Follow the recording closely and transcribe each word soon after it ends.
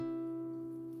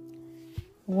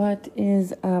What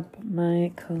is up,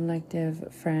 my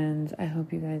collective friends? I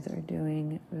hope you guys are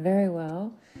doing very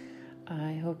well.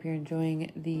 I hope you're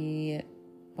enjoying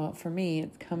well, for me,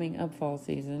 it's coming up fall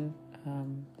season.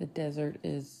 The desert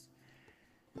is,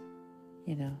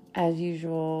 as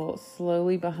usual,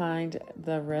 slowly behind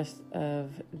the rest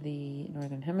of the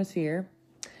Northern Hemisphere.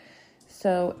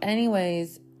 So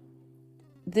anyways,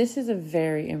 this is a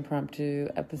very impromptu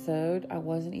episode. I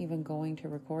wasn't even going to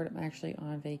record. I'm actually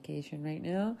on vacation right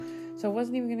now. So I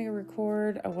wasn't even going to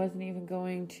record. I wasn't even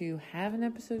going to have an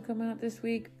episode come out this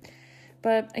week.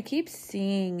 But I keep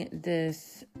seeing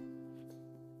this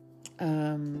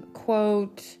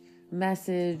quote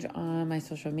message on my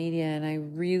social media, and I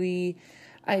read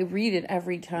it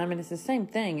every time, and it's the same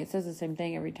thing. It says the same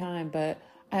thing every time, but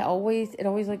it always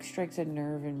like strikes a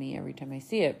nerve in me every time I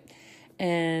see it.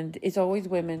 And it's always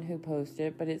women who post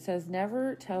it, but it says,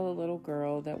 never tell a little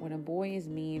girl that when a boy is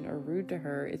mean or rude to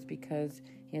her, it's because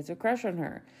he has a crush on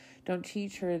her. Don't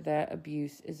teach her that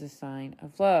abuse is a sign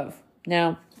of love.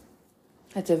 Now,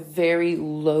 that's a very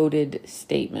loaded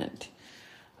statement.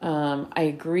 I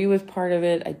agree with part of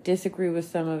it. I disagree with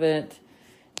some of it.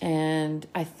 And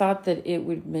I thought that it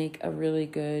would make a really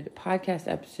good podcast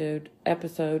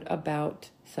episode about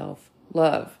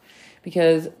self-love,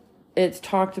 because it's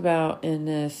talked about in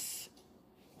this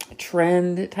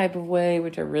trend type of way,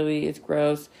 which it's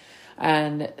gross.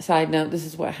 And side note, this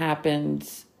is what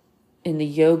happens in the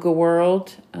yoga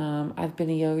world. I've been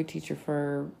a yoga teacher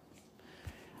for,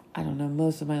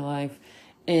 most of my life.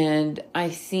 And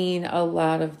I've seen a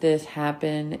lot of this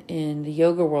happen in the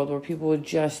yoga world, where people would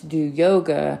just do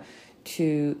yoga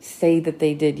to say that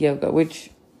they did yoga, which,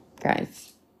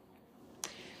 guys,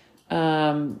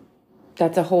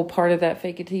 that's a whole part of that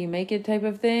fake it till you make it type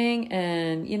of thing.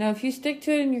 And, if you stick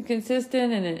to it and you're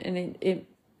consistent and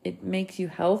it makes you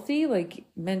healthy, like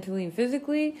mentally and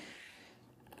physically,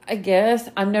 I guess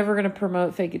I'm never going to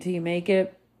promote fake it till you make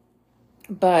it.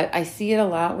 But I see it a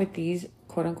lot with these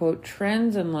quote unquote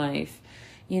trends in life,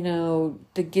 the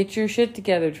get your shit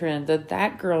together trend, the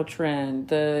that girl trend,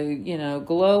 the,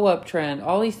 glow up trend,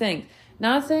 all these things.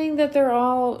 Not saying that they're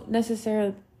all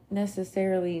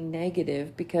necessarily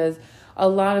negative, because a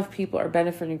lot of people are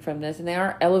benefiting from this and they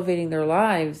are elevating their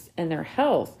lives and their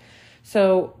health.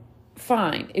 So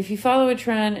fine, if you follow a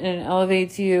trend and it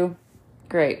elevates you,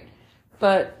 great.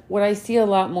 But what I see a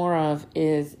lot more of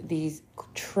is these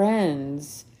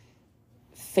trends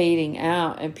fading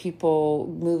out and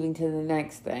people moving to the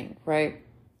next thing, right?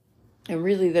 And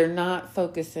really they're not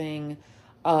focusing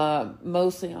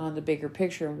mostly on the bigger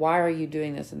picture. Why are you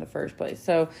doing this in the first place?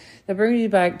 So that brings you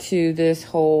back to this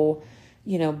whole,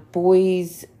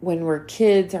 boys when we're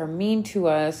kids are mean to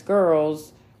us,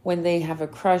 girls, when they have a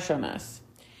crush on us.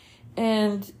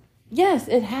 And yes,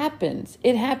 it happens.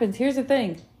 Here's the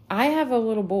thing. I have a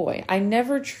little boy. I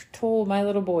never told my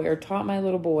little boy or taught my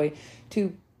little boy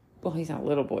well, he's not a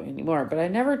little boy anymore, but I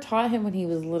never taught him when he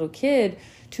was a little kid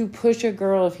to push a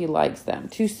girl if he likes them,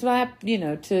 to slap,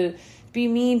 to be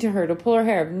mean to her, to pull her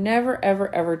hair. I've never,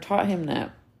 ever, ever taught him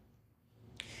that.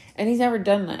 And he's never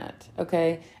done that,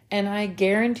 okay? And I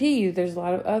guarantee you there's a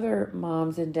lot of other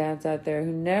moms and dads out there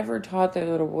who never taught their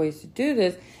little boys to do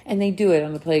this, and they do it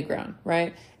on the playground,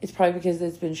 right? It's probably because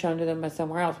it's been shown to them by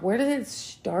somewhere else. Where did it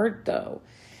start, though?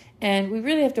 And we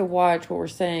really have to watch what we're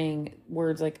saying,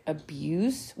 words like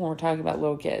abuse, when we're talking about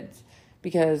little kids,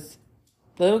 because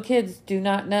little kids do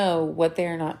not know what they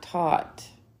are not taught,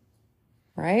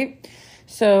 right?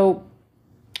 So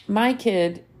my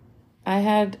kid, I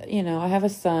have a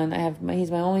son, he's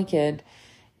my only kid.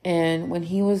 And when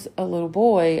he was a little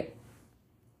boy,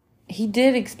 he's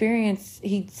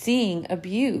seeing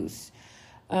abuse,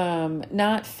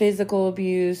 not physical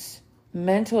abuse,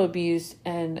 mental abuse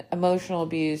and emotional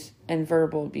abuse and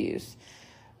verbal abuse.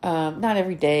 Not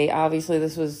every day, obviously.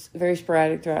 This was very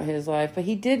sporadic throughout his life, but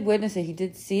he did witness it. He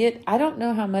did see it. I don't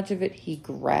know how much of it he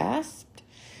grasped,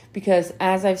 because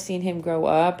as I've seen him grow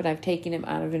up and I've taken him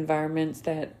out of environments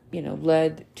that,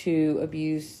 led to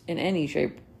abuse in any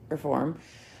shape or form,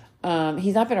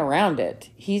 he's not been around it.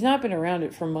 He's not been around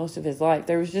it for most of his life.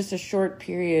 There was just a short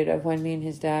period of when me and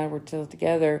his dad were still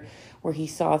together where he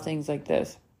saw things like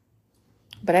this.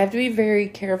 But I have to be very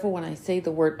careful when I say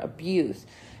the word abuse,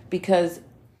 because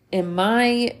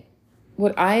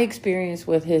what I experienced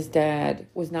with his dad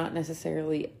was not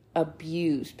necessarily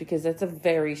abuse, because that's a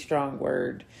very strong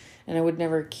word. And I would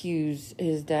never accuse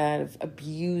his dad of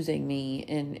abusing me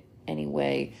in any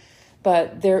way.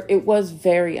 But it was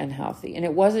very unhealthy. And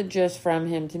it wasn't just from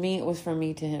him to me, it was from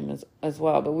me to him as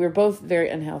well. But we were both very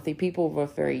unhealthy people. We were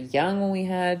both very young when we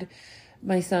had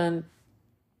my son.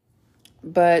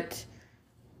 But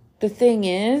the thing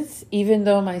is, even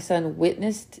though my son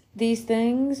witnessed these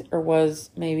things or was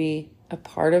maybe a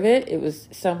part of it, it was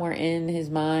somewhere in his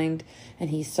mind and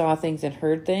he saw things and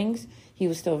heard things. He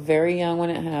was still very young when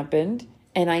it happened.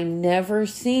 And I never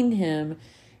seen him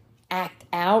act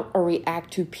out or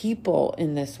react to people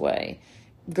in this way.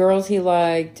 Girls he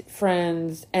liked,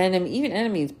 friends, even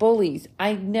enemies, bullies.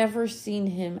 I never seen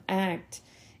him act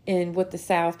in what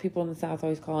people in the South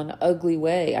always call an ugly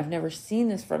way. I've never seen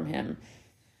this from him.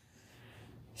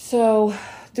 So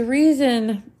the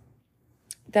reason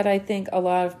that I think a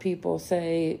lot of people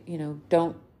say,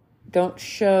 don't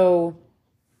show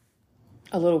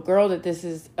a little girl that this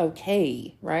is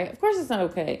okay, right? Of course it's not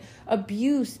okay.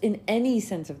 Abuse in any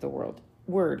sense of the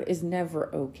word is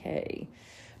never okay.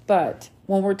 But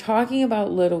when we're talking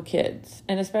about little kids,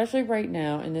 and especially right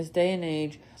now in this day and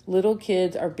age, little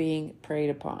kids are being preyed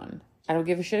upon. I don't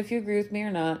give a shit if you agree with me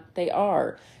or not. They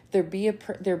are. They're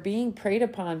being preyed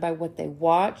upon by what they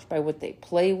watch, by what they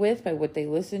play with, by what they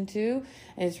listen to.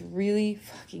 And it's really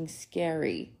fucking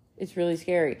scary. It's really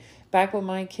scary. Back when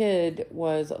my kid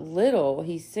was little,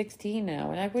 he's 16 now.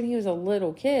 And back when he was a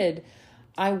little kid,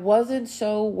 I wasn't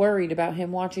so worried about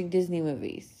him watching Disney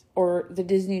movies or the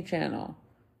Disney Channel.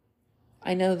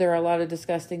 I know there are a lot of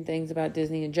disgusting things about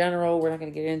Disney in general. We're not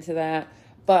going to get into that.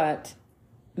 But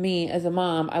me as a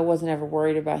mom, I wasn't ever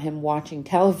worried about him watching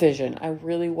television. I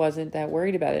really wasn't that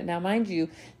worried about it. Now, mind you,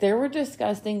 there were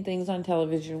disgusting things on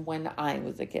television when I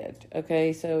was a kid.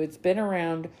 Okay, so it's been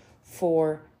around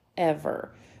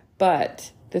forever.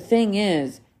 But the thing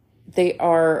is, they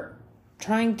are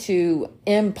trying to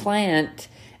implant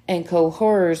and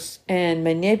coerce and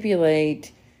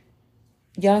manipulate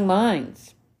young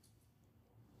minds.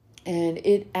 And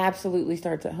it absolutely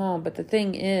starts at home. But the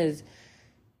thing is,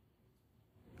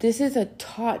 this is a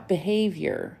taught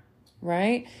behavior,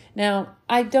 right? Now,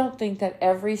 I don't think that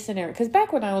every scenario, because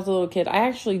back when I was a little kid, I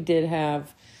actually did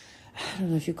have, I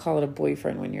don't know if you call it a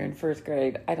boyfriend when you're in first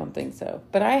grade. I don't think so.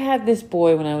 But I had this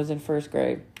boy when I was in first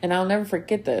grade, and I'll never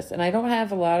forget this. And I don't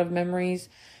have a lot of memories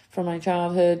from my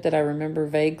childhood that I remember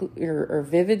vaguely or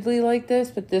vividly like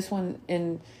this, but this one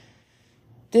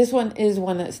is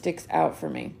one that sticks out for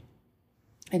me.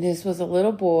 And this was a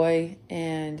little boy,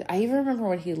 and I even remember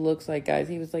what he looks like, guys.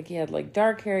 He had like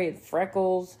dark hair, he had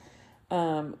freckles.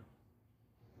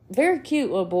 Very cute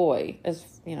little boy, as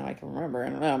I can remember. I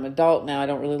don't know, I'm an adult now. I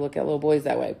don't really look at little boys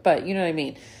that way, but you know what I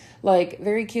mean. Like,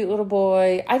 very cute little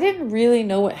boy. I didn't really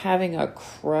know what having a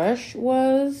crush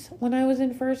was when I was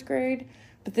in first grade,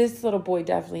 but this little boy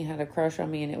definitely had a crush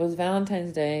on me, and it was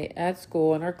Valentine's Day at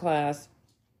school in our class.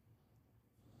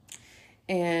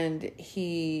 And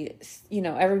he,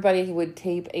 everybody would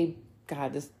tape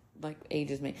this like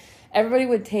ages me. Everybody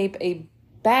would tape a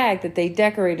bag that they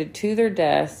decorated to their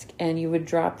desk, and you would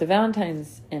drop the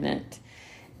Valentine's in it.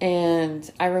 And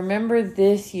I remember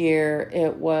this year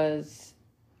it was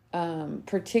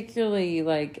particularly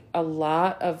like a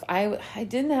lot of, I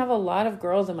didn't have a lot of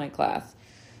girls in my class.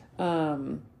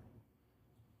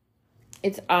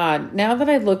 It's odd. Now that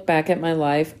I look back at my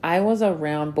life, I was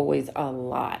around boys a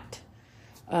lot.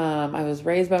 I was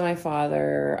raised by my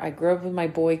father. I grew up with my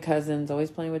boy cousins, always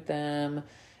playing with them,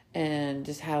 and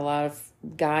just had a lot of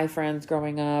guy friends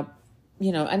growing up.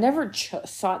 I never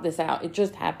sought this out. It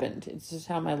just happened. It's just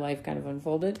how my life kind of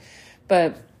unfolded.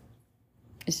 But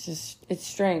it's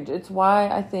strange. It's why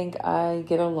I think I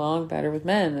get along better with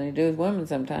men than I do with women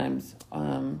sometimes.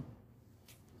 And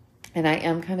I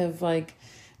am kind of like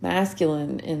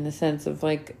masculine in the sense of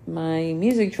like my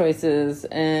music choices,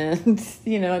 and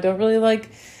I don't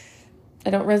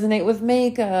resonate with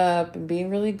makeup and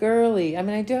being really girly. I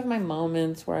mean, I do have my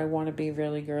moments where I want to be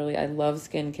really girly. I love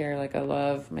skincare. Like, I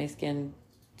love my skin.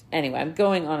 Anyway, I'm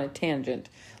going on a tangent.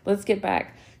 Let's get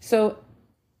back. So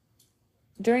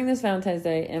during this Valentine's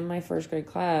Day in my first grade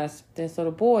class, this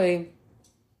little boy,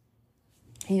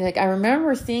 I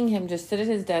remember seeing him just sit at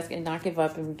his desk and not give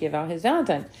up and give out his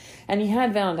Valentine's. And he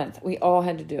had Valentine's. We all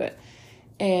had to do it.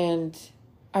 And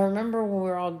I remember when we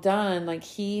were all done, like,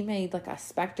 he made like a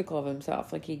spectacle of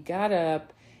himself. Like, he got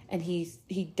up and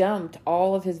he dumped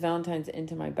all of his Valentine's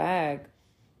into my bag.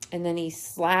 And then he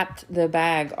slapped the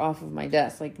bag off of my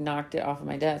desk, like knocked it off of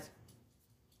my desk.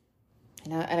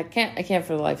 And I can't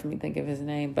for the life of me think of his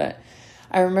name, but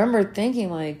I remember thinking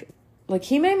like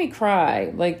he made me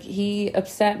cry. Like, he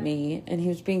upset me and he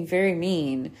was being very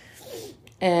mean.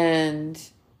 And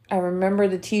I remember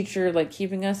the teacher like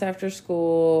keeping us after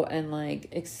school and like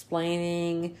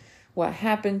explaining what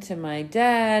happened to my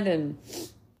dad, and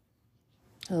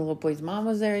the little boy's mom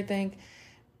was there, I think.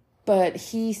 But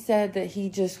he said that he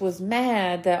just was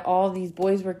mad that all these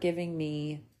boys were giving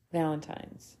me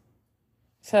Valentine's.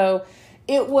 So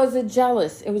it was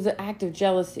an act of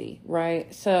jealousy,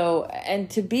 right? So, and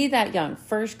to be that young,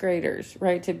 first graders,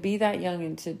 right? To be that young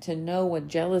and to know what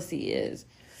jealousy is,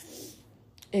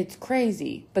 it's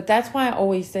crazy. But that's why I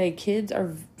always say kids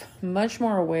are much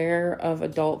more aware of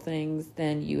adult things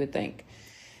than you would think.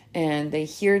 And they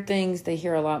hear things, they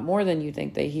hear a lot more than you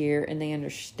think they hear, and they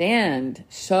understand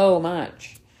so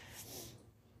much.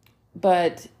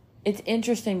 But it's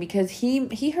interesting because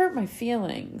he hurt my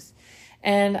feelings.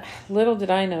 And little did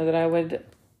I know that I would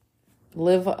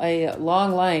live a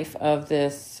long life of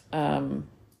this from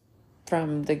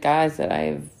the guys that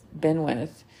I've been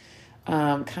with,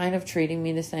 kind of treating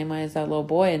me the same way as that little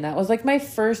boy. And that was like my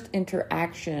first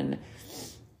interaction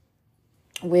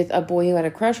with a boy who had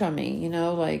a crush on me,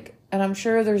 like, and I'm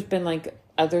sure there's been like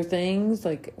other things,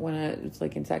 like when I was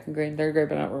like in second grade and third grade,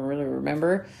 but I don't really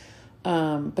remember.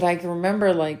 But I can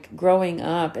remember like growing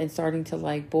up and starting to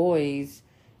like boys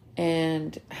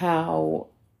and how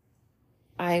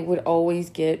I would always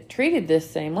get treated this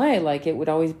same way. Like it would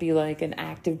always be like an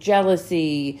act of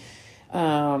jealousy,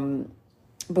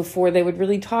 before they would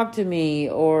really talk to me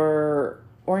or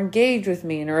engage with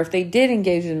me. Or if they did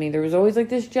engage with me, there was always like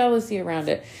this jealousy around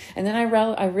it. And then I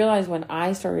realized when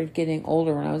I started getting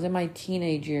older, when I was in my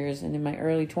teenage years and in my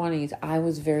early 20s, I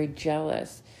was very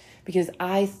jealous because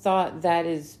I thought that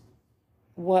is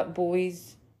what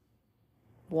boys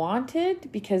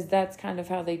wanted, because that's kind of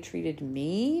how they treated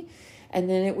me. And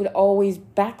then it would always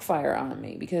backfire on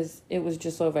me because it was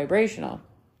just low vibrational.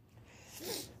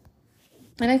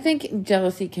 And I think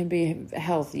jealousy can be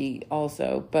healthy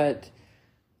also, but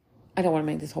I don't want to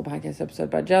make this whole podcast episode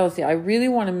about jealousy. I really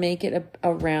want to make it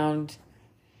around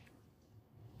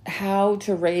how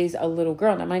to raise a little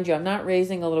girl. Now, mind you, I'm not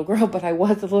raising a little girl, but I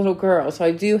was a little girl. So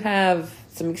I do have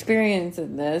some experience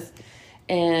in this.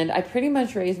 And I pretty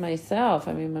much raised myself.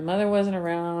 I mean, my mother wasn't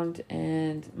around,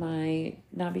 and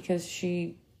not because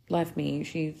she left me.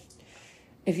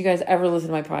 If you guys ever listen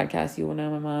to my podcast, you will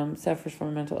know my mom suffers from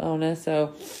a mental illness.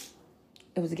 So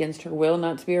it was against her will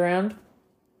not to be around.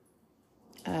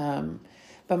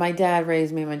 But my dad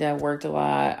raised me. My dad worked a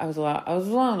lot. I was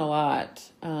alone a lot.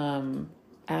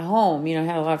 At home, I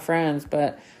had a lot of friends,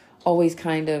 but always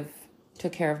kind of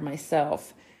took care of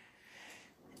myself.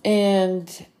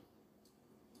 And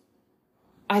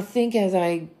I think as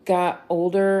I got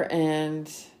older,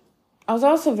 and I was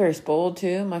also very spoiled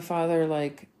too. My father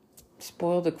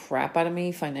spoiled the crap out of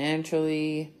me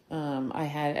financially. I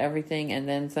had everything and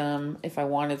then some. If I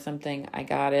wanted something, I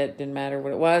got it. Didn't matter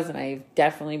what it was. And I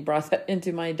definitely brought that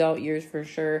into my adult years for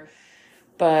sure.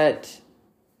 But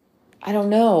I don't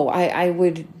know.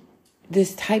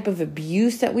 This type of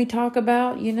abuse that we talk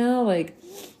about,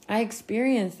 I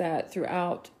experienced that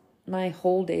throughout my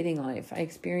whole dating life. I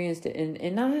experienced it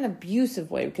in not an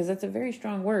abusive way, because that's a very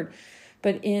strong word,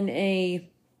 but I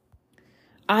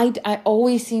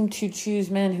always seem to choose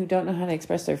men who don't know how to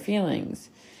express their feelings.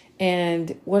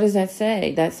 And what does that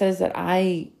say? That says that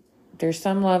there's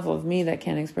some level of me that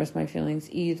can't express my feelings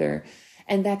either.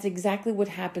 And that's exactly what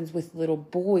happens with little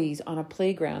boys on a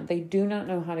playground. They do not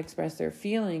know how to express their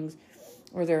feelings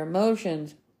or their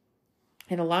emotions.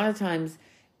 And a lot of times,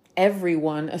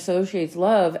 everyone associates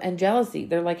love and jealousy.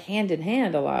 They're like hand in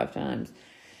hand a lot of times.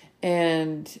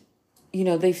 And,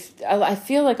 I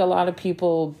feel like a lot of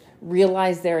people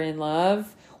realize they're in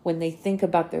love when they think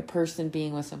about their person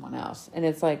being with someone else. And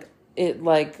it's like, it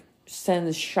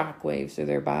sends shockwaves through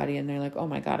their body. And they're like, oh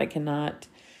my God, I cannot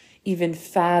even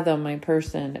fathom my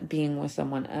person being with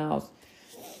someone else.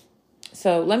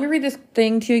 So let me read this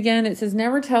thing to you again. It says,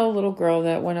 never tell a little girl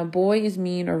that when a boy is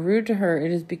mean or rude to her,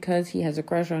 it is because he has a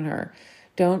crush on her.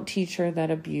 Don't teach her that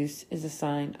abuse is a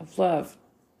sign of love.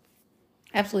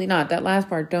 Absolutely not. That last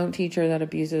part, don't teach her that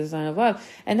abuse is a sign of love.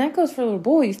 And that goes for little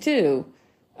boys too.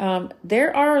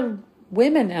 There are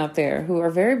women out there who are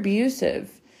very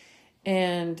abusive.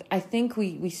 And I think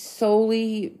we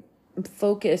solely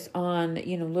focus on,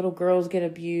 little girls get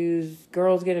abused,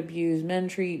 men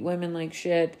treat women like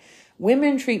shit.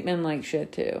 Women treat men like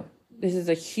shit too. This is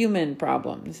a human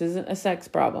problem. This isn't a sex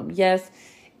problem. Yes,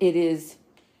 it is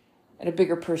at a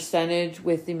bigger percentage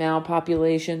with the male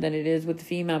population than it is with the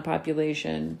female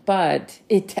population, but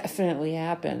it definitely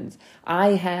happens. I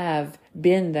have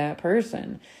been that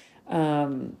person. I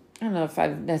don't know if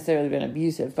I've necessarily been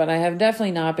abusive, but I have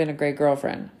definitely not been a great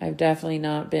girlfriend. I've definitely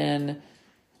not been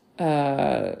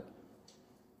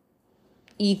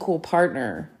equal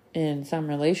partner in some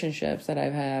relationships that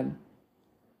I've had.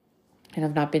 And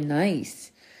I've not been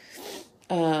nice.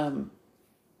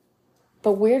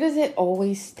 But where does it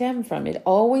always stem from? It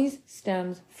always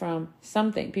stems from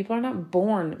something. People are not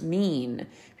born mean.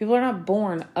 People are not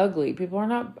born ugly. People are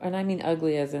not, and I mean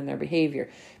ugly as in their behavior.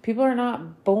 People are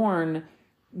not born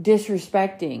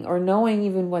disrespecting or knowing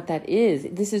even what that is.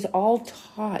 This is all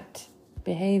taught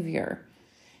behavior.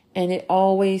 And it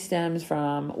always stems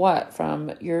from what?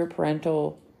 From your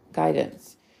parental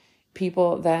guidance.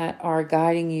 People that are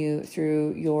guiding you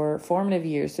through your formative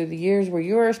years, so the years where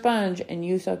you're a sponge and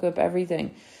you soak up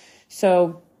everything.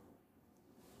 So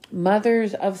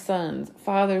mothers of sons,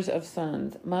 fathers of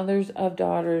sons, mothers of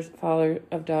daughters, fathers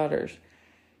of daughters.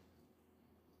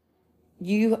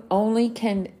 You only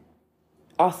can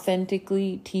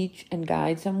authentically teach and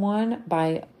guide someone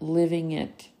by living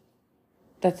it.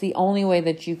 That's the only way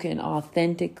that you can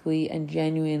authentically and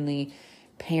genuinely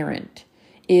parent,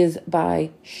 is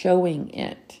by showing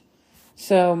it.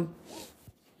 So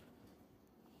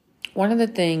one of the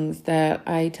things that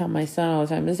I tell my son all the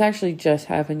time, this actually just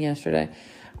happened yesterday.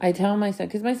 I tell my son,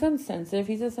 because my son's sensitive,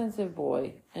 he's a sensitive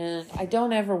boy, and I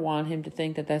don't ever want him to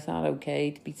think that that's not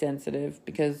okay to be sensitive,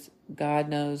 because God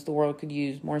knows the world could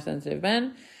use more sensitive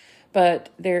men, but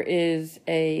there is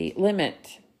a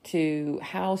limit to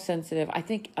how sensitive I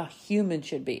think a human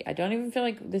should be. I don't even feel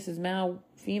like this is male,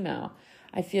 female.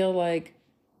 I feel like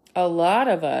a lot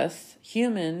of us,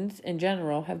 humans in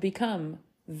general, have become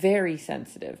very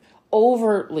sensitive,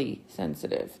 overtly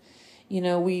sensitive. You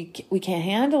know, we can't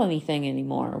handle anything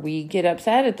anymore. We get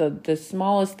upset at the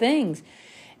smallest things.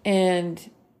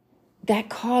 And that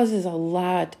causes a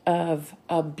lot of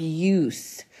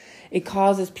abuse. It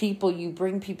causes people, you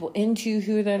bring people into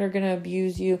who that are going to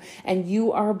abuse you, and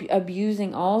you are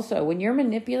abusing also. When you're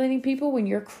manipulating people, when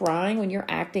you're crying, when you're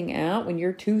acting out, when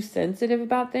you're too sensitive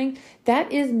about things, that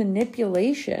is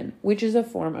manipulation, which is a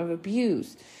form of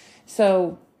abuse.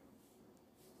 So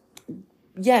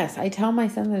yes, I tell my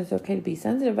son that it's okay to be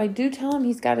sensitive. I do tell him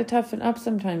he's got to toughen up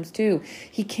sometimes too.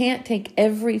 He can't take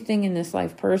everything in this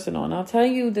life personal. And I'll tell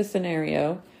you the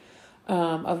scenario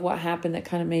of what happened that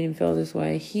kind of made him feel this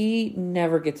way. He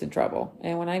never gets in trouble.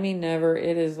 And when I mean never,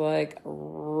 it is like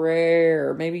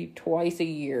rare, maybe twice a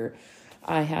year,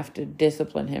 I have to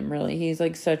discipline him, really. He's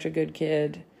like such a good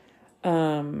kid.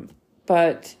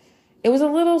 But it was a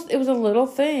little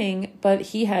thing, but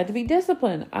he had to be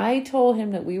disciplined. I told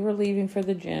him that we were leaving for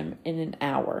the gym in an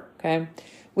hour, okay?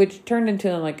 Which turned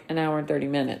into like an hour and 30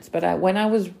 minutes. But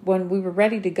when we were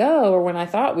ready to go, or when I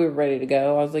thought we were ready to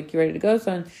go, I was like, "You ready to go,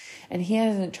 son?" And he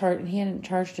hadn't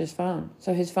charged his phone.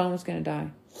 So his phone was going to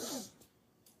die.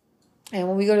 And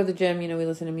when we go to the gym, you know, we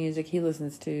listen to music. He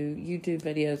listens to YouTube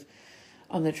videos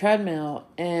on the treadmill,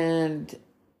 and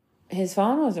his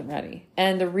phone wasn't ready.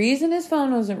 And the reason his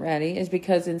phone wasn't ready is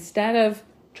because instead of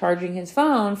charging his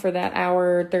phone for that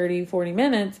hour, 30, 40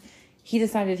 minutes, he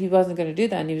decided he wasn't going to do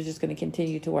that, and he was just going to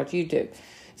continue to watch YouTube.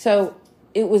 So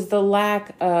it was the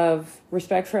lack of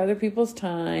respect for other people's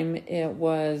time. It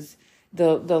was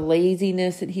the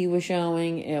laziness that he was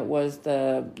showing. It was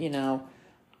the, you know,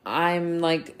 I'm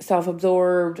like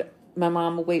self-absorbed. My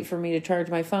mom will wait for me to charge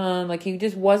my phone. Like, he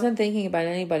just wasn't thinking about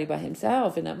anybody but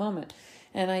himself in that moment.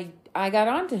 And I got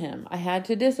on to him. I had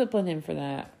to discipline him for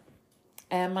that.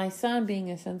 And my son,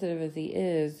 being as sensitive as he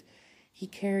is, he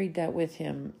carried that with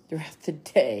him throughout the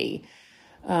day.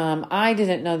 I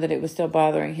didn't know that it was still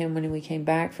bothering him when we came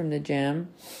back from the gym,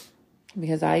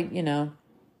 because I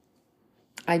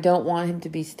don't want him to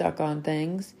be stuck on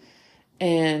things.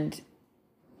 And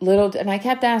I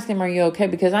kept asking him, "Are you okay?"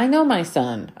 Because I know my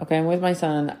son, okay? I'm with my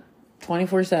son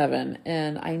 24/7,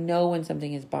 and I know when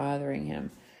something is bothering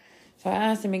him. So I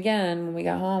asked him again when we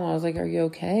got home. I was like, "Are you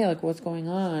okay? Like, what's going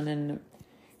on?" And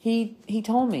he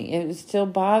told me it was still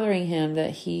bothering him,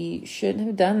 that he shouldn't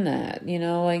have done that. You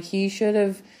know, like, he should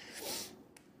have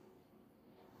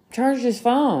charged his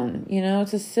phone. You know,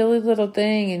 it's a silly little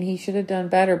thing, and he should have done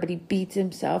better. But he beats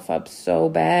himself up so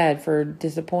bad for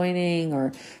disappointing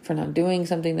or for not doing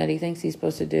something that he thinks he's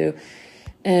supposed to do.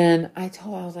 And I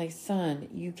was like, "Son,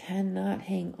 you cannot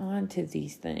hang on to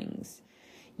these things.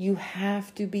 You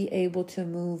have to be able to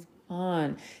move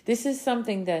on." This is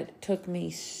something that took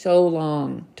me so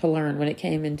long to learn when it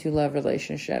came into love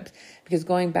relationships. Because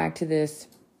going back to this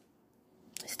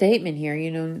statement here, you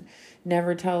know,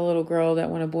 never tell a little girl that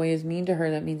when a boy is mean to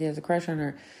her, that means he has a crush on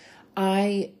her.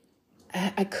 I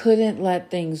couldn't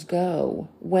let things go.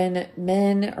 When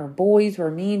men or boys were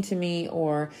mean to me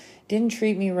or didn't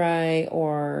treat me right,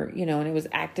 or, you know, and it was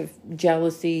active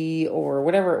jealousy or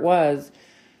whatever it was,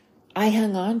 I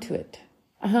hung on to it.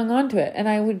 And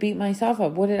I would beat myself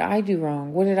up. What did I do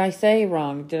wrong? What did I say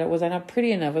wrong? Was I not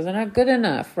pretty enough? Was I not good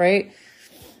enough? Right?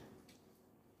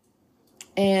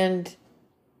 And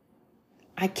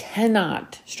I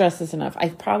cannot stress this enough.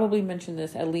 I've probably mentioned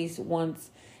this at least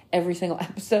once every single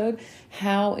episode,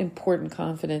 how important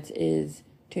confidence is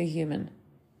to a human.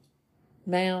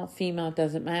 Male, female,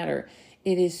 doesn't matter.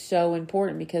 It is so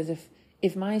important because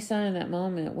if my son in that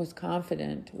moment was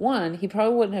confident, one, he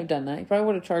probably wouldn't have done that. He probably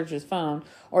would have charged his phone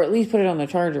or at least put it on the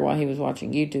charger while he was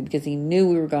watching YouTube because he knew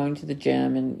we were going to the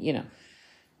gym and, you know.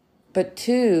 But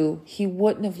two, he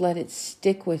wouldn't have let it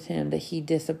stick with him that he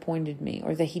disappointed me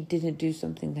or that he didn't do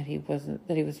something that he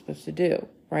was supposed to do,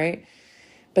 right?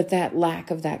 But that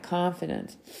lack of that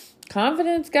confidence.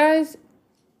 Confidence, guys,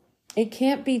 it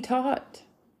can't be taught.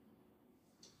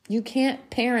 You can't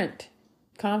parent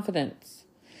confidence.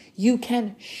 You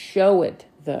can show it,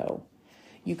 though.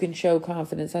 You can show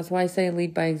confidence. That's why I say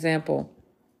lead by example.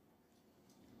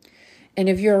 And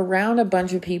if you're around a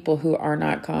bunch of people who are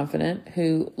not confident,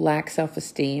 who lack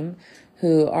self-esteem,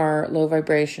 who are low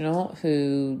vibrational,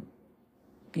 who,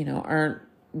 you know, aren't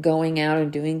going out and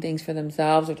doing things for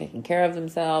themselves or taking care of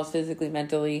themselves physically,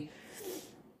 mentally,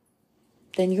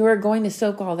 then you are going to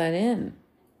soak all that in.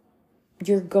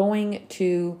 You're going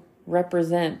to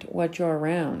represent what you're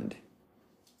around.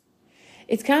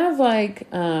 It's kind of like,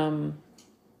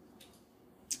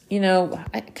 you know,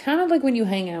 kind of like when you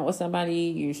hang out with somebody,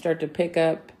 you start to pick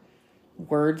up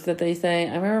words that they say.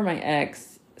 I remember my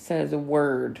ex says a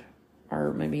word,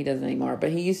 or maybe he doesn't anymore,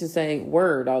 but he used to say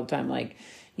word all the time. Like,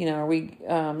 you know,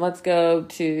 let's go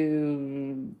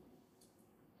to,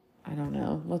 I don't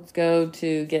know, let's go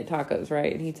to get tacos,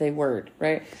 right? And he'd say word,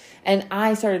 right? And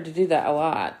I started to do that a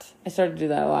lot.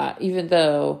 Even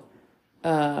though,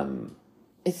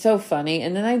 it's so funny.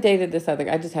 And then I dated this other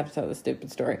guy. I just have to tell this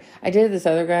stupid story. I dated this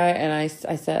other guy and I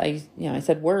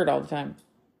said word all the time.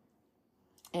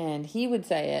 And he would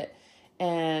say it.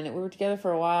 And we were together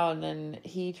for a while. And then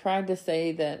he tried to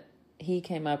say that he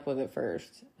came up with it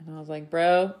first. And I was like,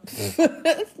 bro,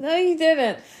 no, you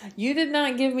didn't. You did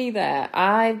not give me that.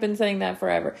 I've been saying that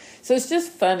forever. So it's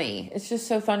just funny. It's just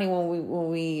so funny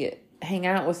when we hang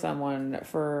out with someone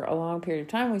for a long period of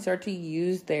time, we start to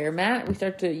use their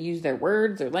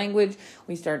words, their language.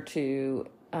 We start to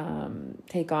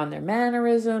take on their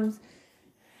mannerisms.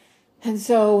 And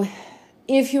so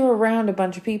if you're around a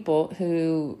bunch of people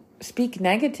who speak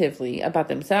negatively about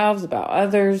themselves, about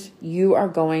others, you are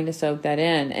going to soak that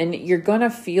in. And you're going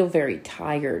to feel very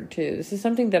tired too. This is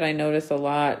something that I noticed a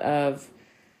lot of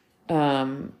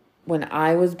when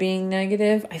I was being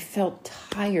negative. I felt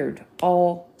tired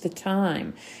all the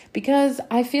time because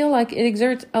I feel like it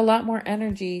exerts a lot more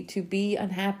energy to be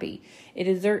unhappy. It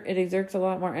exerts a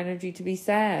lot more energy to be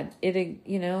sad.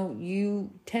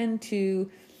 You tend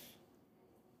to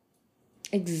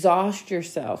exhaust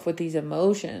yourself with these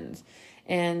emotions.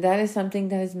 And that is something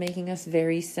that is making us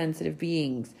very sensitive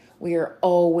beings. We are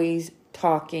always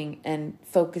talking and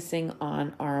focusing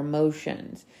on our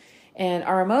emotions. And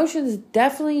our emotions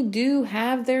definitely do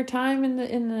have their time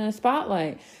in the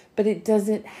spotlight, but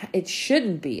it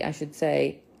shouldn't be, I should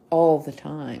say, all the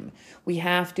time. We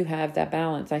have to have that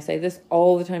balance. I say this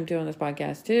all the time too on this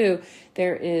podcast too.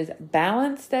 There is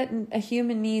balance that a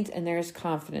human needs and there's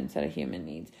confidence that a human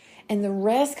needs. And the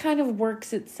rest kind of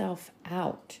works itself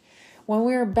out. When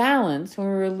we're balanced, when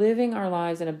we're living our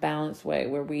lives in a balanced way,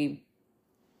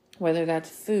 whether that's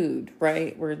food,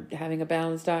 right? We're having a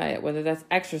balanced diet. Whether that's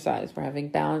exercise, we're having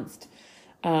balanced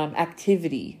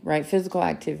activity, right? Physical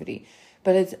activity.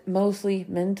 But it's mostly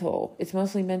mental. It's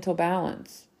mostly mental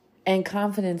balance. And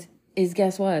confidence is,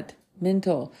 guess what?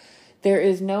 Mental. There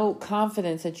is no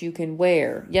confidence that you can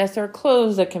wear. Yes, there are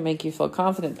clothes that can make you feel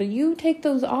confident, but you take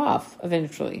those off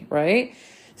eventually, right?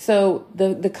 So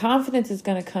the confidence is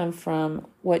going to come from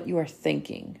what you are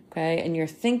thinking, okay? And your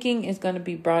thinking is going to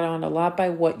be brought on a lot by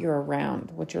what you're around,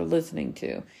 what you're listening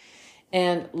to.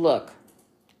 And look,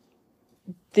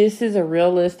 this is a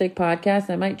realistic podcast.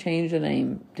 I might change the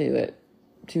name to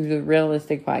the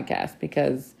Realistic Podcast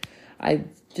because I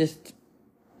just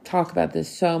talk about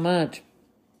this so much.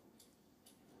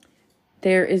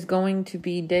 There is going to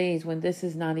be days when this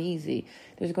is not easy.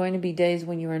 There's going to be days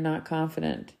when you are not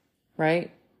confident,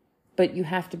 right? But you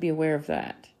have to be aware of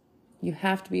that. You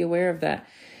have to be aware of that.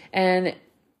 And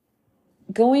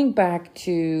going back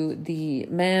to the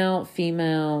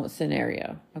male-female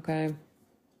scenario, okay?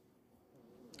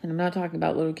 And I'm not talking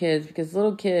about little kids because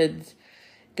little kids,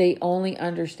 they only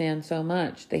understand so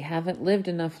much. They haven't lived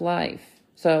enough life.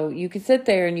 So you could sit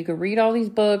there and you could read all these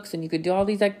books and you could do all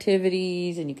these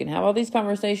activities and you can have all these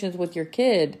conversations with your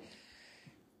kid,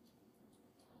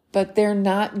 but they're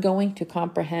not going to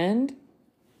comprehend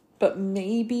but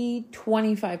maybe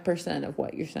 25% of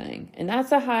what you're saying. And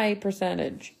that's a high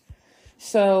percentage.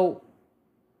 So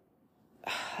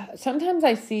sometimes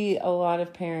I see a lot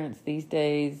of parents these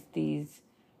days, these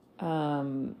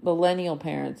millennial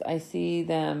parents, I see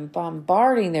them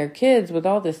bombarding their kids with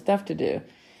all this stuff to do.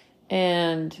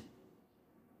 And,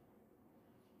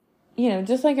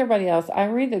 just like everybody else, I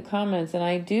read the comments and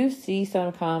I do see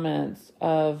some comments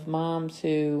of moms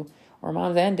or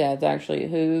moms and dads actually,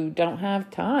 who don't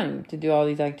have time to do all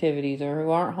these activities or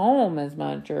who aren't home as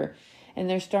much, and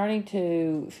they're starting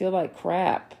to feel like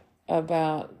crap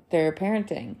about their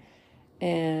parenting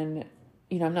and,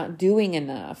 I'm not doing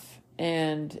enough.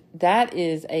 And that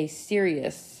is a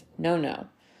serious no-no.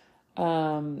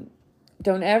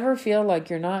 Don't ever feel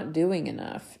like you're not doing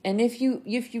enough. And if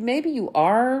maybe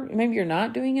you're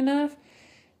not doing enough,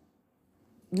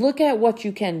 look at what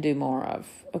you can do more of,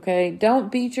 okay?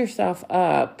 Don't beat yourself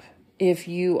up if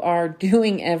you are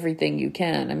doing everything you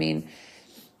can. I mean,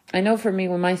 I know for me,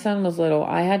 when my son was little,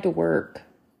 I had to work.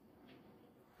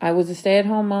 I was a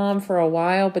stay-at-home mom for a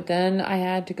while, but then I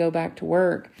had to go back to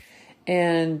work.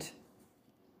 And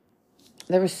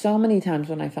there were so many times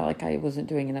when I felt like I wasn't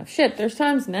doing enough. Shit, there's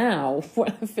times now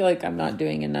when I feel like I'm not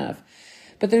doing enough.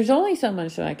 But there's only so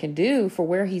much that I can do for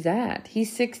where he's at.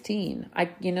 He's 16. I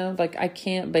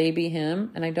can't baby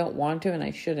him, and I don't want to, and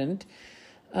I shouldn't.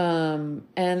 And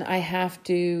I have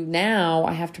to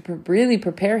really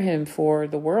prepare him for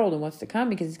the world and what's to come,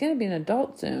 because he's going to be an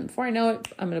adult soon. Before I know it,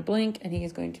 I'm going to blink and he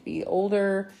is going to be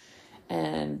older.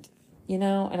 And,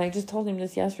 and I just told him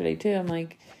this yesterday too. I'm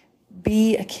like,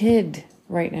 be a kid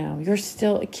right now. You're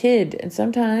still a kid. And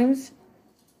sometimes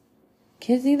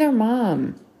kids need their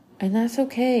mom, and that's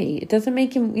okay. It doesn't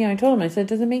make him, I told him, I said, it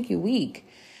doesn't make you weak.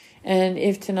 And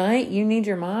if tonight you need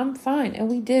your mom, fine. And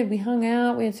we did. We hung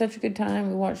out. We had such a good time.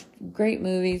 We watched great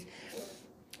movies.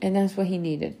 And that's what he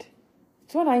needed.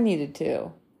 It's what I needed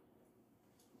too.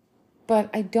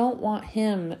 But I don't want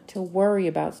him to worry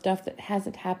about stuff that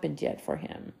hasn't happened yet for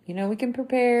him. We can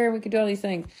prepare. We can do all these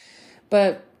things.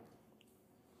 But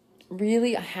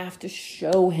really, I have to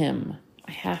show him.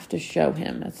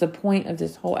 That's the point of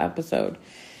this whole episode,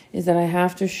 is that I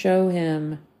have to show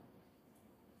him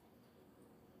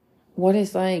what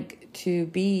it's like to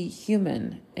be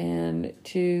human and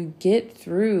to get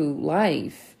through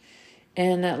life,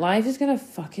 and that life is going to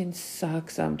fucking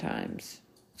suck sometimes.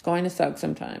 It's going to suck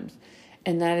sometimes.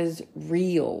 And that is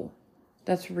real.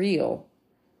 That's real.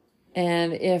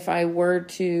 And if I were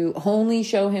to only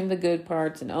show him the good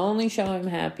parts and only show him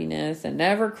happiness and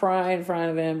never cry in front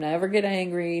of him, never get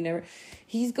angry,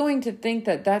 he's going to think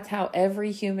that that's how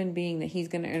every human being that he's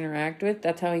going to interact with,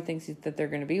 that's how he thinks that they're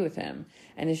going to be with him.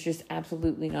 And it's just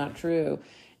absolutely not true.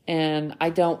 And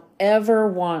I don't ever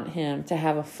want him to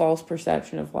have a false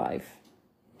perception of life.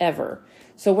 Ever.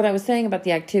 So what I was saying about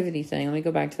the activity thing, let me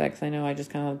go back to that because I know I just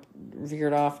kind of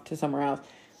veered off to somewhere else.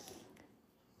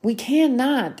 We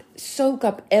cannot soak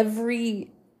up every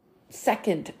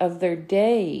second of their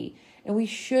day, and we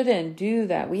shouldn't do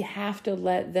that. We have to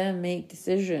let them make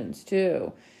decisions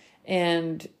too,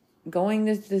 and going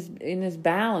in this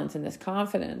balance and this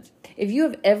confidence. If you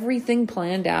have everything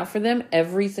planned out for them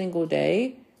every single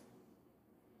day,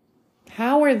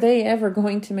 how are they ever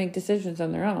going to make decisions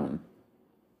on their own?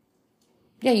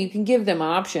 Yeah, you can give them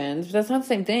options, but that's not the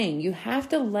same thing. You have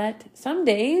to some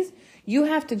days, you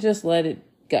have to just let it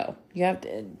go. You have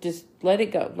to just let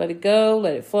it go. Let it go.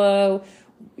 Let it flow.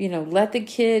 Let the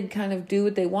kid kind of do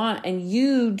what they want, and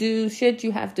you do shit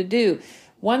you have to do.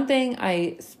 One thing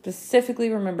I specifically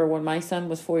remember when my son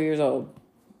was 4 years old,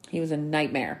 he was a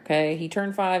nightmare. Okay. He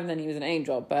turned 5 and then he was an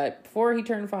angel. But before he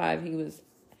turned 5, he was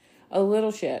a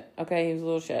little shit. Okay. He was a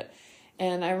little shit.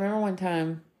 And I remember one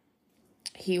time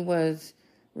he was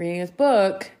reading his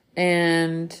book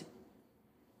and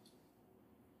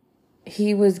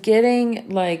he was getting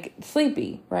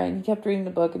sleepy, right? He kept reading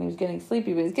the book and he was getting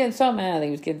sleepy, but he was getting so mad that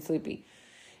he was getting sleepy.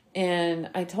 And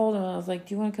I told him, I was like,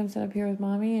 do you want to come sit up here with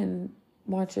mommy and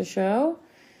watch a show?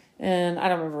 And I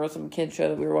don't remember, it was some kid show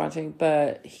that we were watching,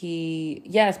 but he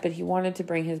wanted to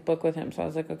bring his book with him. So I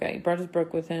was like, okay, he brought his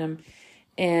book with him,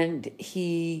 and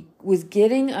he was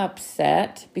getting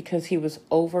upset because he was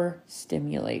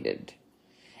overstimulated.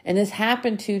 And this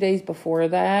happened 2 days before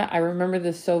that. I remember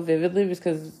this so vividly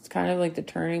because it's kind of like the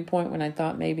turning point when I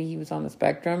thought maybe he was on the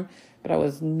spectrum, but I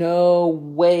was no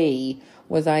way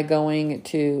was I going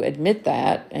to admit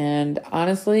that. And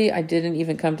honestly, I didn't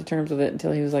even come to terms with it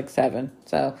until he was 7.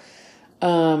 So,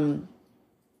 or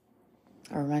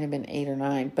it might have been 8 or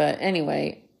 9. But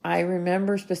anyway, I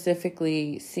remember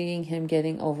specifically seeing him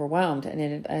getting overwhelmed. And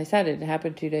it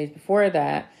happened 2 days before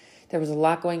that. There was a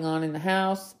lot going on in the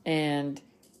house, and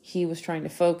he was trying to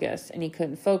focus and he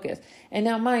couldn't focus. And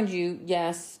now, mind you,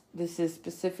 yes, this is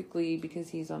specifically because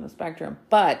he's on the spectrum,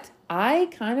 but I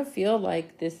kind of feel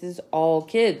like this is all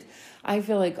kids. I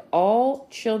feel like all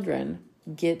children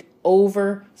get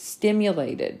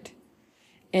overstimulated.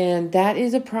 And that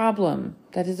is a problem.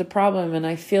 That is a problem. And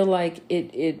I feel like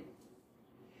it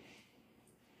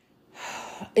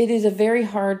is a very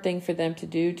hard thing for them to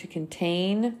do, to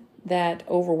contain that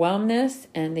overwhelmness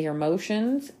and their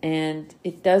emotions. And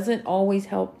it doesn't always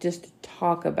help just to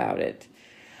talk about it.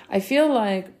 I feel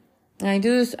like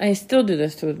I still do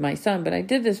this with my son, but I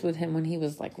did this with him when he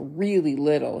was like really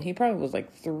little. He probably was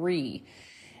like 3.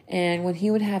 And when he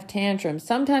would have tantrums,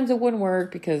 sometimes it wouldn't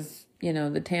work because,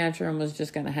 the tantrum was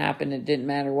just going to happen. It didn't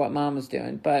matter what mom was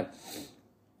doing, but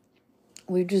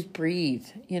we just breathe,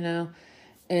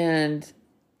 and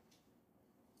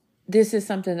this is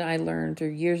something that I learned through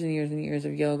years and years and years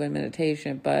of yoga and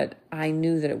meditation, but I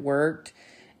knew that it worked.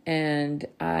 And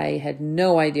I had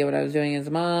no idea what I was doing as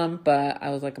a mom, but I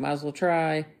was like, I might as well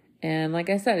try. And like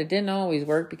I said, it didn't always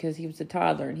work because he was a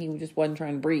toddler and he just wasn't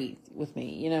trying to breathe with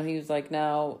me. He was like,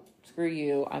 no, screw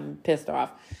you. I'm pissed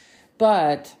off.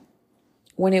 But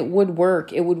when it would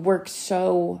work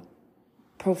so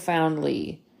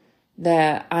profoundly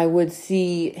that I would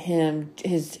see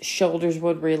his shoulders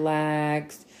would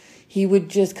relax. He would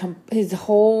just his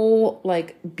whole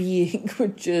being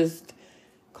would just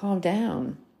calm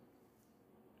down.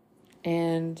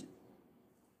 And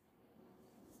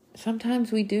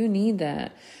sometimes we do need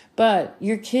that. But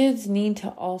your kids need to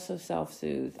also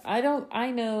self-soothe.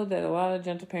 I know that a lot of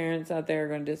gentle parents out there are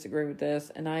going to disagree with this,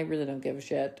 and I really don't give a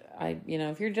shit.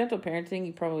 If you're gentle parenting,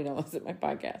 you probably don't listen to my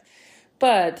podcast.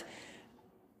 But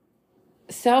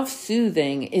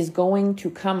self-soothing is going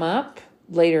to come up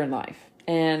later in life.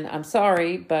 And I'm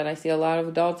sorry, but I see a lot of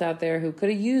adults out there who could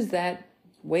have used that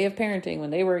way of parenting when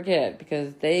they were a kid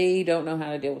because they don't know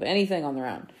how to deal with anything on their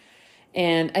own.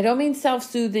 And I don't mean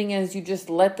self-soothing as you just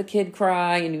let the kid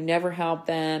cry and you never help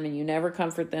them and you never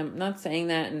comfort them. I'm not saying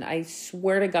that. And I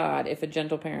swear to God, if a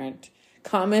gentle parent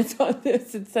comments on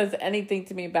this and says anything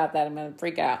to me about that, I'm going to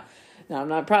freak out. No,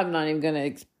 probably not even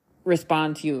going to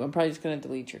respond to you. I'm probably just going to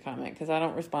delete your comment because I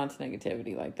don't respond to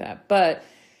negativity like that. But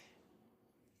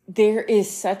there is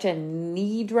such a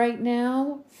need right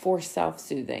now for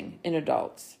self-soothing in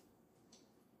adults.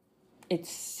 It's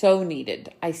so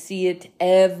needed. I see it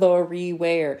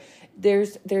everywhere.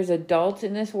 There's adults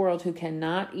in this world who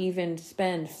cannot even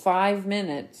spend 5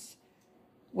 minutes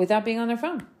without being on their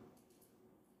phone.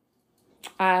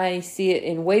 I see it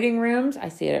in waiting rooms. I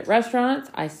see it at restaurants.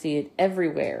 I see it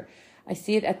everywhere. I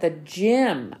see it at the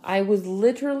gym. I was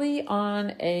literally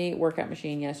on a workout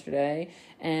machine yesterday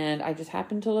and I just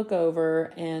happened to look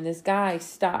over and this guy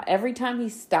stopped. Every time he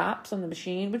stops on the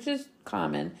machine, which is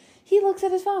common, he looks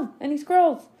at his phone and he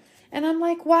scrolls. And I'm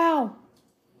like, wow,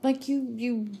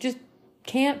 you just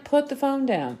can't put the phone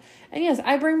down. And yes,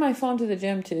 I bring my phone to the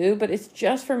gym too, but it's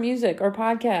just for music or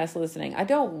podcast listening. I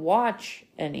don't watch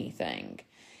anything.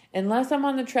 Unless I'm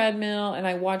on the treadmill and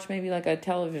I watch maybe a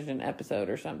television episode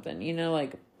or something,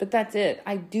 but that's it.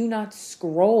 I do not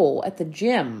scroll at the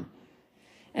gym.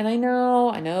 And I know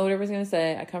what everyone's going to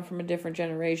say. I come from a different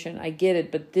generation. I get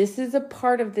it. But this is a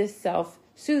part of this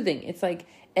self-soothing. It's like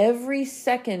every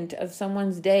second of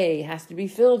someone's day has to be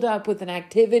filled up with an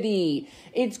activity.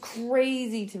 It's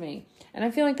crazy to me. And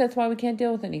I feel like that's why we can't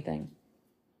deal with anything.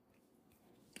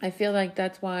 I feel like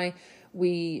that's why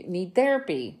we need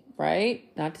therapy. Right?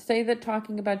 Not to say that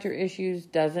talking about your issues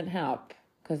doesn't help,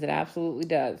 because it absolutely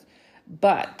does.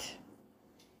 But,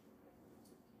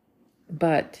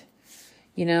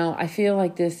 I feel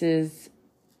like it's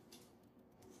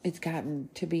gotten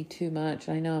to be too much.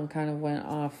 I know I'm kind of went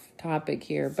off topic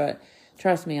here, but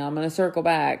trust me, I'm going to circle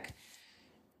back.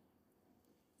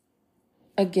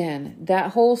 Again,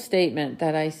 that whole statement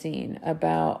that I seen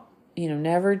about,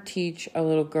 never teach a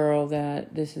little girl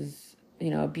that this is,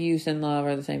 abuse and love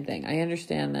are the same thing. I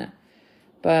understand that.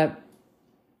 But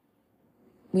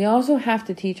we also have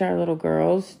to teach our little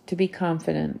girls to be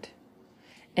confident.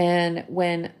 And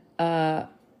when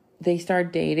they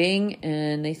start dating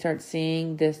and they start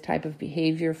seeing this type of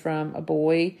behavior from a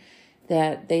boy,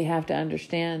 that they have to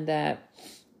understand that,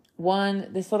 one,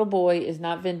 this little boy is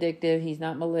not vindictive. He's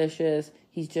not malicious.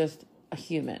 He's just a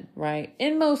human, right?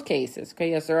 In most cases. Okay,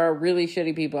 yes, there are really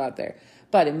shitty people out there.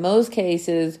 But in most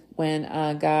cases, when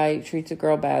a guy treats a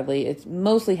girl badly, it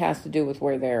mostly has to do with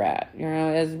where they're at. It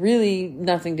has really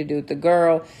nothing to do with the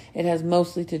girl. It has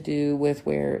mostly to do with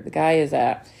where the guy is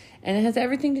at. And it has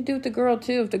everything to do with the girl,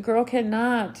 too. If the girl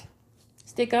cannot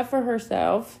stick up for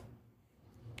herself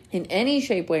in any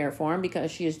shape, way, or form,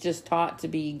 because she is just taught to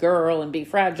be girl and be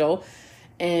fragile,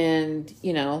 and,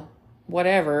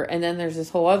 whatever. And then there's this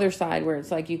whole other side where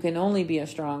it's like, you can only be a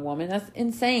strong woman. That's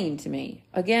insane to me.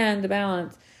 Again, the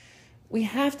balance. We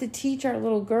have to teach our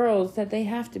little girls that they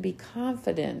have to be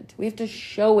confident. We have to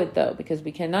show it, though, because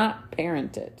we cannot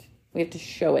parent it. We have to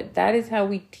show it. That is how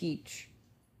we teach.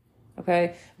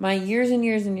 Okay? My years and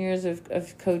years and years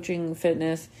of coaching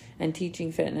fitness and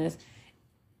teaching fitness,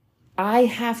 I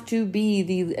have to be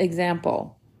the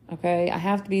example. Okay? I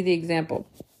have to be the example.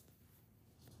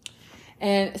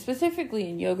 And specifically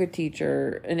in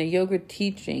a yoga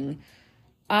teaching,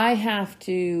 I have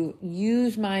to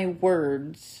use my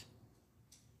words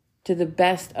to the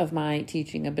best of my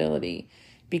teaching ability.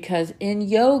 Because in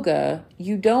yoga,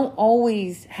 you don't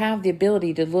always have the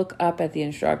ability to look up at the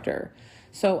instructor.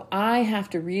 So I have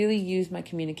to really use my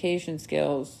communication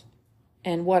skills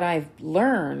and what I've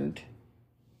learned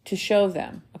to show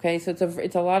them. Okay, so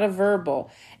it's a lot of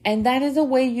verbal. And that is a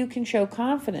way you can show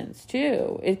confidence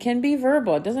too. It can be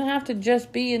verbal. It doesn't have to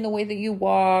just be in the way that you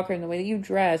walk or in the way that you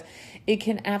dress. It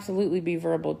can absolutely be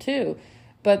verbal too.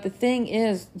 But the thing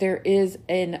is, there is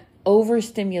an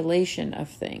overstimulation of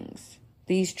things.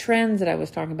 These trends that I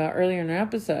was talking about earlier in our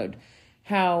episode,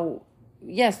 how,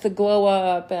 yes, the glow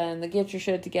up and the get your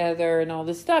shit together and all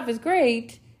this stuff is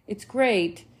great. It's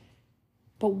great.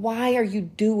 But why are you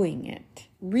doing it?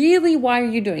 Really, why are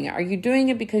you doing it? Are you doing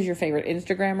it because your favorite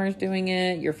Instagrammer is doing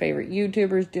it? Your favorite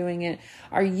YouTuber is doing it?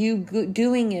 Are you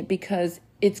doing it because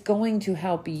it's going to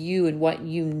help you and what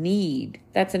you need?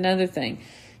 That's another thing.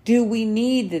 Do we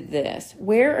need this?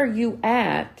 Where are you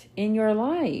at in your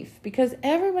life? Because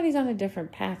everybody's on a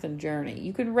different path and journey.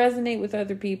 You can resonate with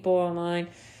other people online,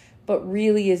 but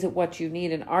really, is it what you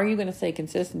need? And are you going to stay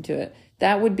consistent to it?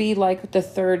 That would be like the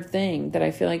third thing that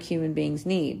I feel like human beings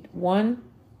need. 1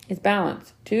 is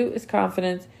balance. 2 is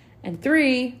confidence. And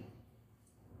 3,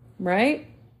 right?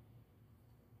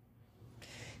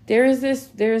 There is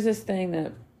this thing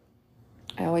that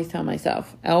I always tell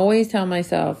myself. I always tell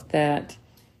myself that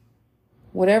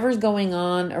whatever's going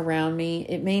on around me,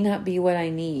 it may not be what I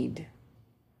need,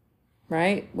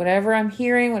 right? Whatever I'm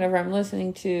hearing, whatever I'm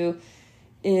listening to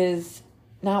is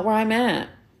not where I'm at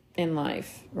in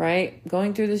life, right?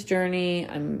 Going through this journey,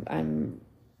 I'm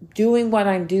doing what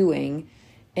I'm doing,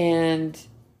 and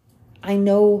I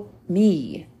know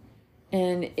me.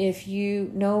 And if you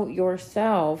know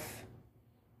yourself,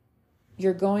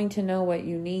 you're going to know what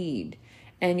you need,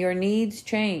 and your needs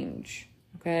change,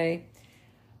 okay?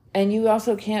 And you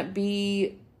also can't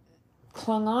be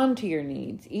clung on to your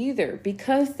needs either,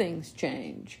 because things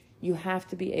change. You have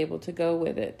to be able to go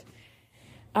with it.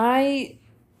 I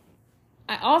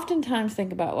oftentimes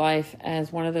think about life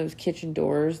as one of those kitchen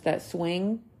doors that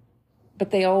swing,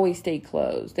 but they always stay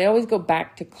closed. They always go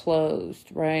back to closed,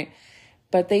 right?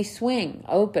 But they swing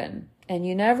open, and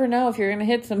you never know if you're going to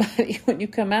hit somebody when you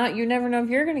come out. You never know if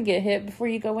you're going to get hit before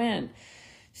you go in.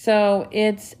 So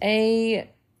it's a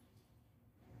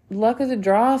luck of the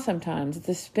draw sometimes. It's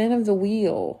the spin of the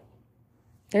wheel.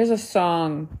 There's a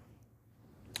song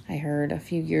I heard a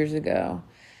few years ago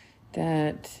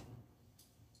that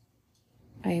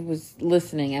I was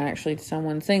listening actually to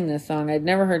someone sing this song. I'd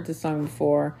never heard this song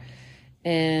before.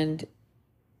 And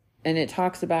it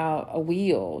talks about a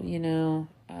wheel,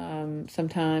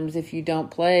 sometimes if you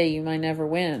don't play, you might never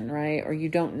win, right? Or you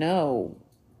don't know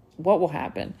what will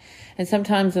happen. And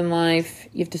sometimes in life,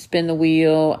 you have to spin the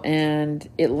wheel and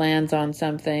it lands on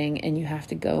something and you have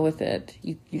to go with it.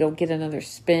 You don't get another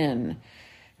spin,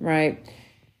 right?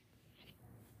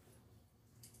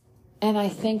 And I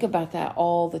think about that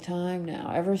all the time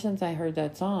now. Ever since I heard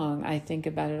that song, I think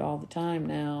about it all the time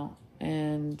now.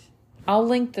 And I'll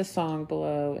link the song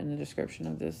below in the description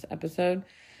of this episode.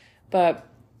 But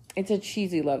it's a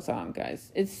cheesy love song,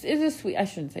 guys. It's a sweet, I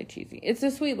shouldn't say cheesy. It's a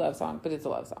sweet love song, but it's a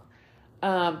love song.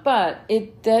 But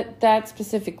that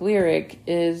specific lyric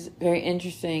is very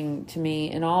interesting to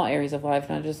me in all areas of life,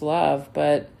 not just love,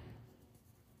 but,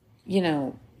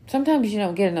 sometimes you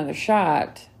don't get another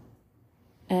shot,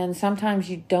 and sometimes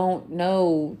you don't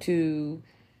know to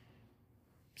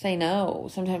say no.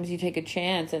 Sometimes you take a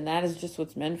chance, and that is just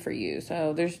what's meant for you.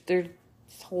 So there's this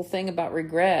whole thing about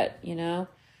regret,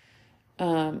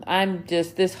 I'm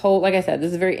just, like I said, this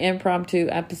is a very impromptu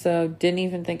episode. Didn't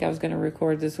even think I was going to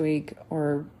record this week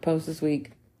or post this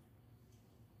week.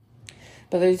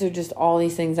 But these are just all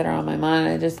these things that are on my mind.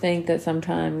 I just think that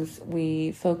sometimes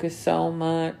we focus so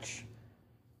much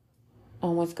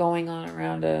on what's going on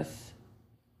around us,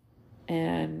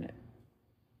 and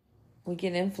we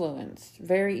get influenced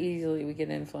very easily. We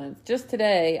get influenced. Just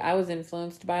today, I was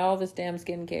influenced by all this damn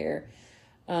skincare.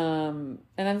 And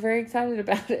I'm very excited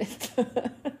about it.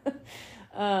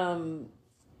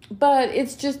 but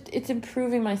it's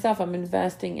improving myself. I'm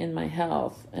investing in my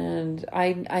health, and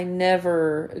I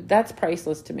never, that's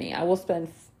priceless to me. I will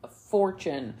spend a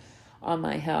fortune on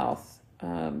my health,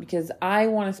 because I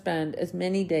want to spend as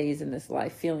many days in this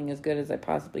life feeling as good as I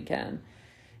possibly can.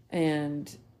 And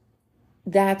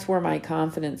that's where my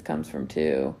confidence comes from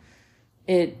too.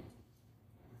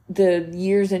 The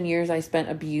years and years I spent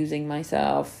abusing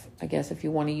myself, I guess if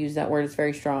you want to use that word, it's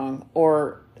very strong,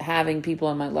 or having people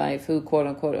in my life who quote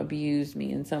unquote abused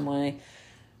me in some way.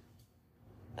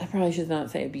 I probably should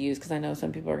not say abuse, because I know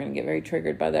some people are going to get very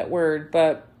triggered by that word,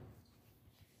 but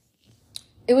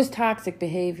it was toxic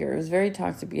behavior. It was very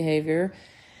toxic behavior.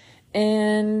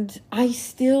 And I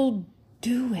still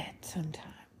do it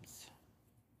sometimes.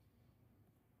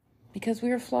 Because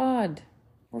we are flawed.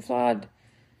 We're flawed.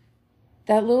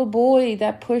 That little boy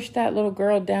that pushed that little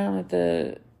girl down at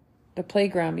the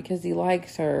playground because he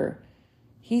likes her,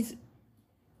 he's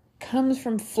comes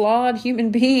from flawed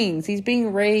human beings. He's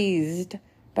being raised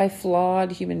by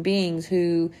flawed human beings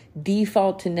who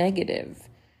default to negative.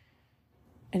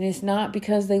 And it's not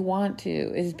because they want to.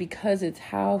 It's because it's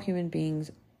how human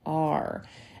beings are.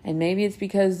 And maybe it's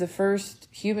because the first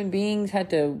human beings had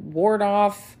to ward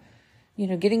off,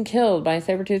 getting killed by a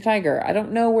saber-toothed tiger. I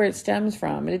don't know where it stems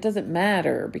from, and it doesn't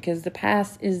matter, because the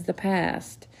past is the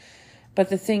past. But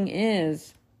the thing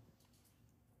is,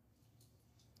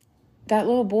 that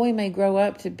little boy may grow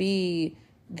up to be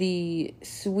the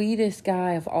sweetest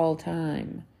guy of all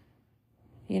time.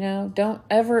 Don't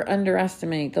ever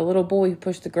underestimate the little boy who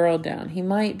pushed the girl down. He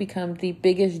might become the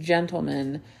biggest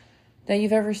gentleman that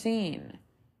you've ever seen.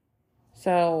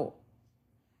 So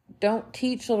don't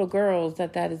teach little girls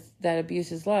that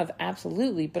abuse is love.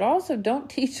 Absolutely. But also don't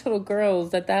teach little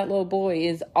girls that little boy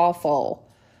is awful.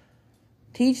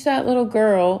 Teach that little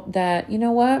girl that, you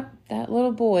know what? That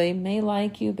little boy may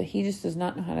like you, but he just does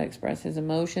not know how to express his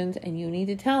emotions. And you need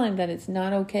to tell him that it's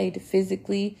not okay to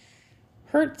physically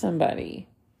hurt somebody.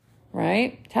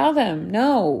 Right? Tell them,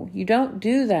 no, you don't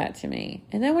do that to me.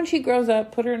 And then when she grows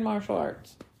up, put her in martial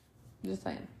arts. I'm just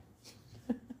saying.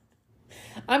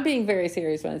 I'm being very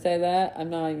serious when I say that. I'm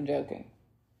not even joking.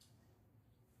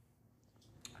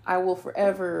 I will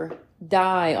forever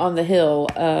die on the hill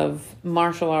of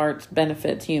martial arts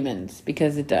benefits humans,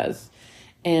 because it does.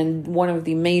 And one of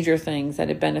the major things that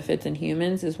it benefits in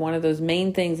humans is one of those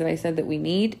main things that I said that we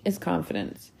need is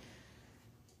confidence.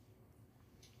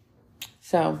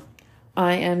 So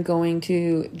I am going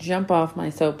to jump off my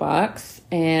soapbox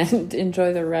and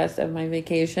enjoy the rest of my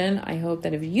vacation. I hope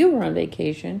that if you were on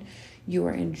vacation, you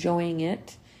are enjoying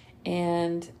it.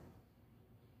 And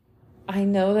I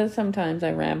know that sometimes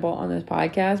I ramble on this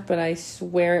podcast, but I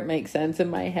swear it makes sense in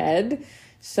my head.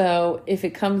 So if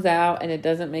it comes out and it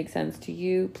doesn't make sense to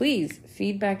you, please,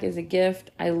 feedback is a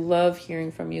gift. I love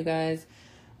hearing from you guys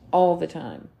all the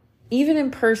time. Even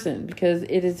in person, because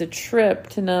it is a trip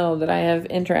to know that I have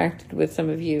interacted with some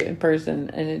of you in person,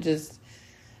 and it just,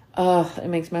 it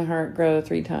makes my heart grow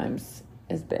 3 times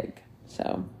as big.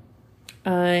 So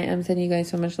I am sending you guys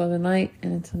so much love and light,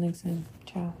 and until next time,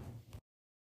 ciao.